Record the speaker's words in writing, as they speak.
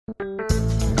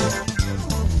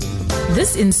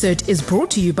This insert is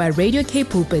brought to you by Radio K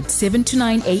Pulpit 7 to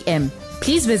 9 a.m.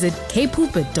 Please visit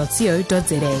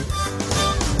kpulpit.co.za.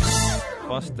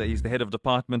 Forster, he's the head of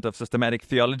Department of Systematic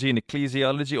Theology and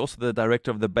Ecclesiology, also the director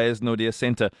of the Beyers Naudé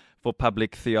Center for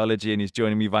Public Theology, and he's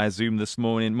joining me via Zoom this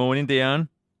morning. Morning, Dion.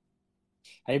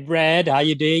 Hey, Brad. How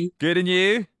you doing? Good, and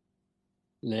you?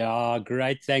 Yeah,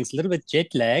 great. Thanks. A little bit jet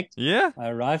lagged. Yeah. I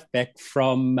arrived back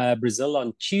from Brazil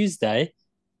on Tuesday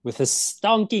with a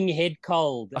stonking head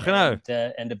cold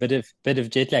and a bit of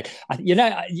jet lag.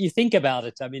 You think about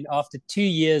it. I mean, after 2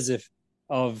 years of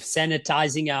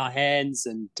sanitizing our hands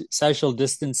and social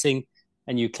distancing,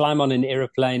 and you climb on an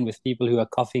aeroplane with people who are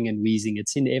coughing and wheezing,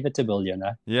 it's inevitable, you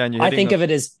know. Yeah, and I think of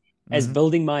it as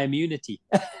building my immunity.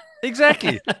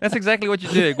 Exactly. That's exactly what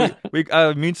you're doing.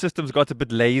 Our immune systems got a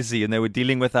bit lazy, and they were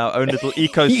dealing with our own little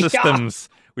ecosystems.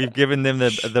 Yeah. We've given them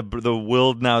the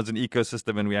world now as an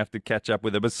ecosystem, and we have to catch up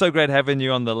with it. But so great having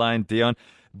you on the line, Dion.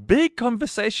 Big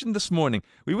conversation this morning.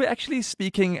 We were actually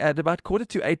speaking at about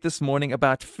 7:45 this morning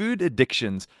about food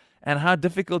addictions and how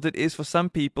difficult it is for some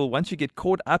people once you get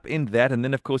caught up in that. And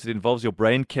then, of course, it involves your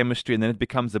brain chemistry, and then it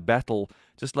becomes a battle,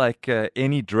 just like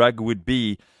any drug would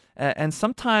be. And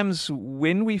sometimes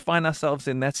when we find ourselves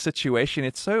in that situation,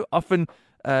 it's so often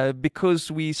because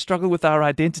we struggle with our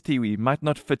identity. We might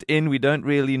not fit in. We don't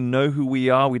really know who we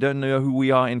are. We don't know who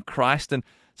we are in Christ. And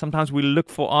sometimes we look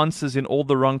for answers in all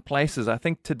the wrong places. I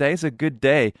think today's a good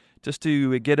day just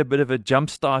to get a bit of a jump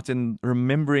start in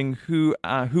remembering who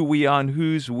we are and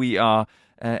whose we are,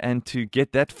 and to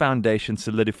get that foundation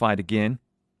solidified again.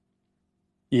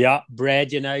 Yeah,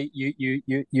 Brad,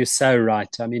 you're so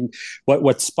right. I mean,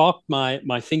 what sparked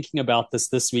my thinking about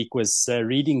this week was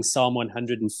reading Psalm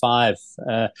 105,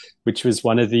 which was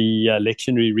one of the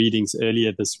lectionary readings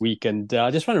earlier this week. And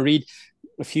I just want to read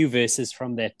a few verses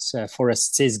from that for us.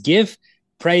 It says, "Give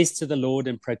praise to the Lord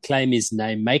and proclaim his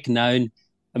name. Make known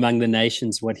among the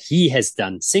nations what he has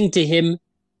done. Sing to him,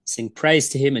 sing praise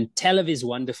to him, and tell of his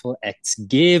wonderful acts.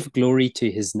 Give glory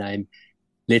to his name.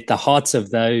 Let the hearts of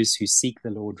those who seek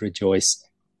the Lord rejoice.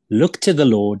 Look to the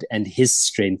Lord and his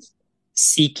strength.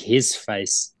 Seek his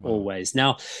face always."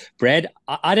 Now, Brad,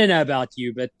 I don't know about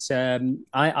you, but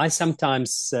I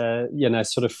sometimes, sort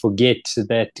of forget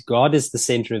that God is the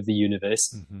center of the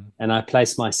universe, and I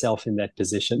place myself in that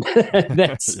position.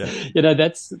 That's,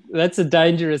 that's a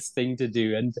dangerous thing to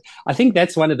do. And I think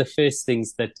that's one of the first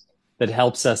things that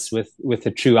helps us with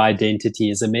a true identity,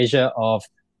 is a measure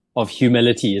of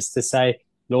humility, is to say,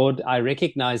 Lord, I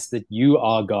recognize that you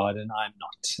are God and I'm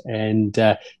not. And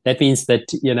that means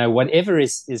that, whatever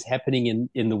is happening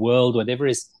in the world, whatever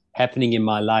is happening in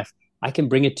my life, I can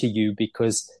bring it to you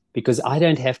because I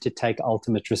don't have to take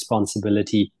ultimate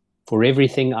responsibility for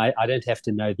everything. I don't have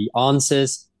to know the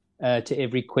answers to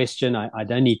every question. I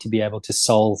don't need to be able to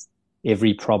solve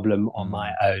every problem on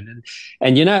my own.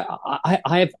 And I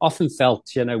have often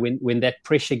felt, when that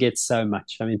pressure gets so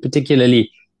much, I mean,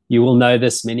 particularly, you will know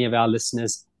this, many of our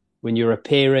listeners, when you're a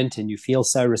parent and you feel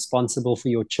so responsible for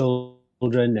your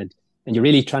children and you're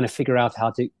really trying to figure out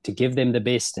how to give them the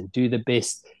best and do the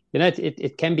best,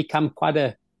 it can become quite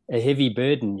a heavy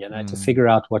burden, to figure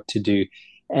out what to do.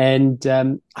 And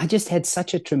I just had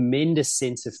such a tremendous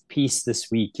sense of peace this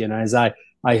week, as I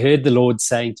heard the Lord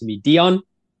saying to me, "Dion,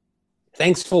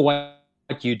 thanks for what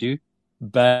you do,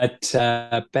 but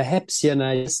perhaps,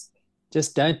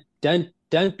 just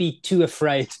don't be too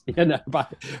afraid,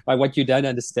 by what you don't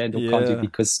understand or can't do,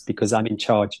 because I'm in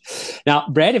charge." Now,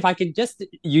 Brad, if I could just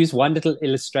use one little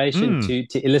illustration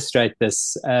to illustrate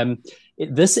this.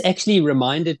 This actually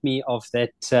reminded me of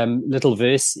that little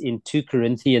verse in 2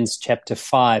 Corinthians chapter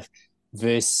 5,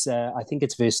 I think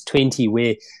it's verse 20,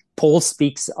 where Paul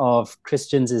speaks of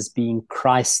Christians as being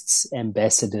Christ's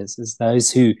ambassadors, as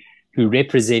those who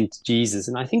represent Jesus.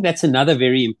 And I think that's another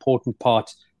very important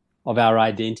part of our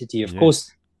identity. Of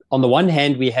course, on the one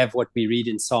hand, we have what we read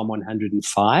in Psalm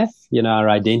 105. Our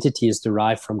identity is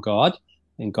derived from God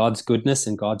and God's goodness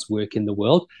and God's work in the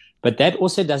world. But that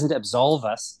also doesn't absolve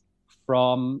us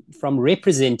from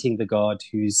representing the God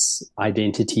whose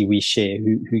identity we share,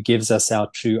 who gives us our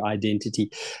true identity.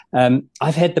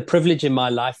 I've had the privilege in my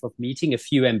life of meeting a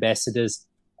few ambassadors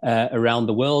around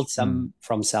the world, some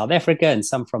from South Africa and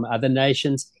some from other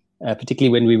nations,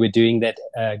 particularly when we were doing that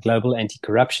global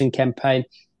anti-corruption campaign.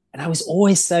 And I was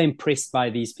always so impressed by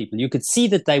these people. You could see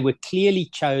that they were clearly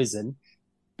chosen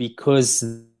because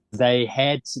they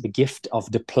had the gift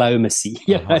of diplomacy.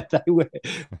 They were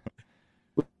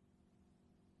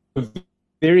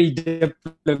very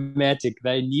diplomatic.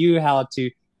 They knew how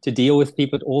to deal with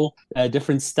people at all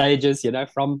different stages,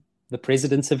 from the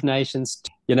presidents of nations,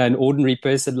 to, an ordinary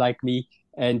person like me,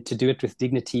 and to do it with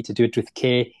dignity, to do it with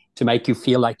care. to make you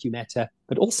feel like you matter,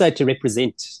 but also to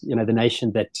represent, the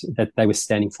nation that they were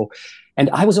standing for. And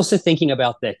I was also thinking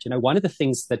about that. One of the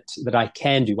things that I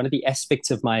can do, one of the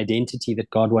aspects of my identity that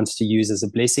God wants to use as a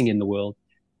blessing in the world,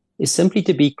 is simply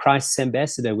to be Christ's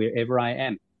ambassador wherever I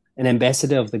am, an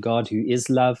ambassador of the God who is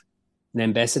love, an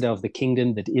ambassador of the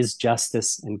kingdom that is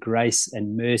justice and grace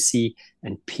and mercy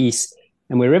and peace.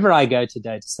 And wherever I go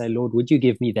today, to say, Lord, would you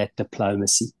give me that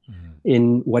diplomacy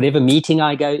in whatever meeting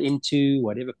I go into,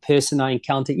 whatever person I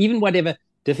encounter, even whatever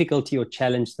difficulty or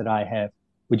challenge that I have.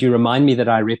 Would you remind me that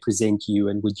I represent you,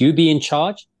 and would you be in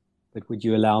charge, but would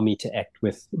you allow me to act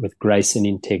with grace and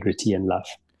integrity and love?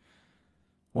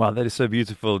 Wow, that is so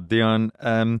beautiful, Dion.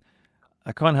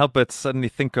 I can't help but suddenly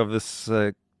think of this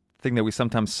thing that we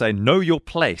sometimes say, know your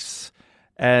place.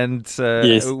 And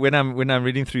yes. when I'm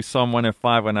reading through Psalm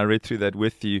 105, when I read through that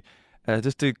with you,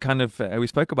 just to kind of, we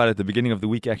spoke about it at the beginning of the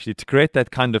week, actually, to create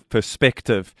that kind of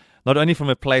perspective, not only from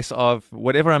a place of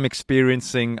whatever I'm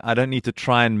experiencing, I don't need to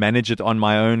try and manage it on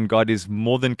my own. God is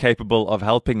more than capable of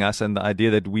helping us, and the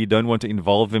idea that we don't want to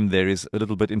involve him there is a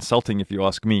little bit insulting, if you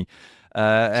ask me.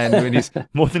 And when he's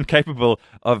more than capable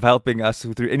of helping us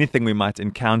through anything we might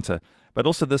encounter. But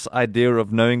also this idea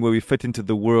of knowing where we fit into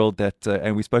the world, that,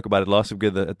 and we spoke about it last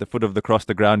week, at the foot of the cross,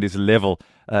 the ground is level,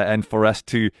 and for us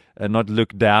to not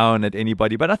look down at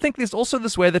anybody. But I think there's also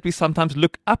this way that we sometimes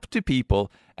look up to people,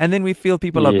 and then we feel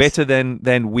people are better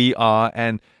than we are,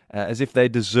 and as if they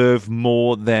deserve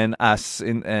more than us.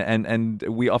 And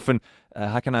we often,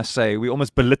 how can I say, we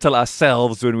almost belittle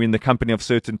ourselves when we're in the company of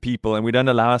certain people, and we don't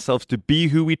allow ourselves to be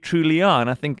who we truly are. And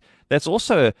I think that's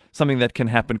also something that can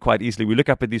happen quite easily. We look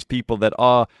up at these people that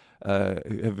are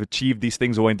have achieved these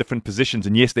things or in different positions,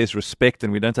 and yes, there's respect,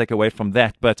 and we don't take away from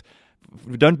that, but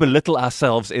we don't belittle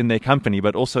ourselves in their company,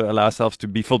 but also allow ourselves to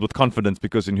be filled with confidence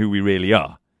because in who we really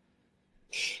are.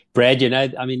 Brad,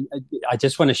 I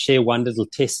just want to share one little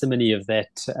testimony of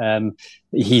that.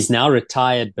 He's now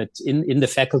retired, but in the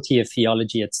Faculty of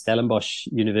Theology at Stellenbosch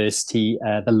University,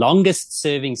 the longest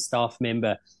serving staff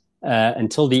member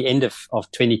until the end of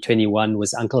 2021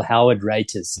 was Uncle Howard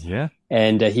Reiters. Yeah.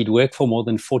 And he'd worked for more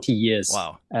than 40 years.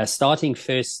 Wow. Starting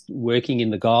first working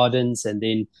in the gardens, and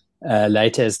then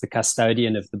later as the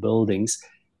custodian of the buildings.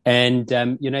 And,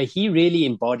 he really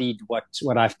embodied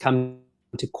what I've come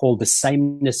to call the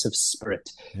sameness of spirit.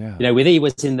 Yeah. Whether he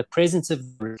was in the presence of a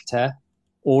rector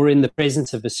or in the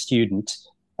presence of a student,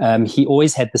 he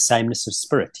always had the sameness of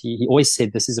spirit. He always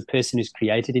said, this is a person who's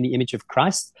created in the image of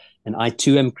Christ, and I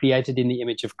too am created in the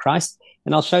image of Christ,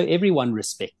 and I'll show everyone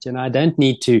respect. I don't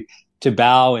need to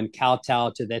bow and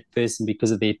kowtow to that person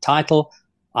because of their title.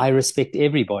 I respect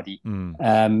everybody, and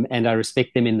I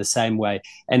respect them in the same way.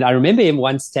 And I remember him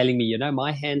once telling me,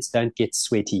 my hands don't get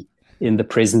sweaty in the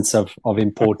presence of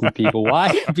important people.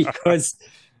 Why?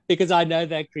 Because I know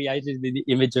they're created in the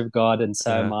image of God, and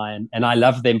so am I, and I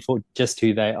love them for just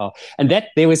who they are. And that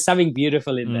there was something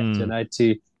beautiful in that,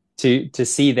 to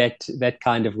see that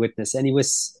kind of witness. And he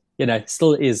was,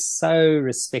 still is so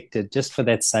respected just for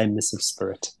that sameness of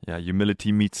spirit. Yeah,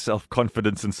 humility meets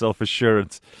self-confidence and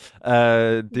self-assurance.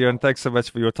 Dion, thanks so much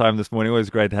for your time this morning.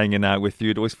 Always great hanging out with you.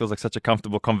 It always feels like such a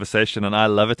comfortable conversation, and I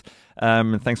love it.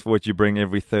 And thanks for what you bring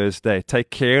every Thursday.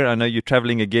 Take care. I know you're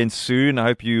traveling again soon. I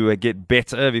hope you get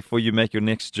better before you make your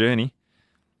next journey.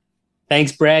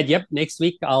 Thanks, Brad. Yep, next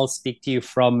week I'll speak to you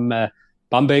from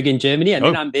Bamberg in Germany, and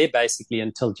then I'm there basically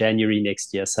until January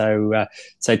next year. So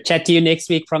chat to you next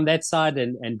week from that side,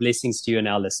 and blessings to you and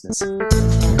our listeners.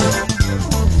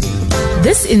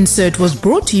 This insert was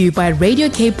brought to you by Radio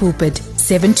K Pulpit,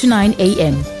 7 to 9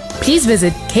 a.m. Please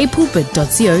visit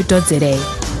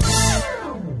kpulpit.co.za.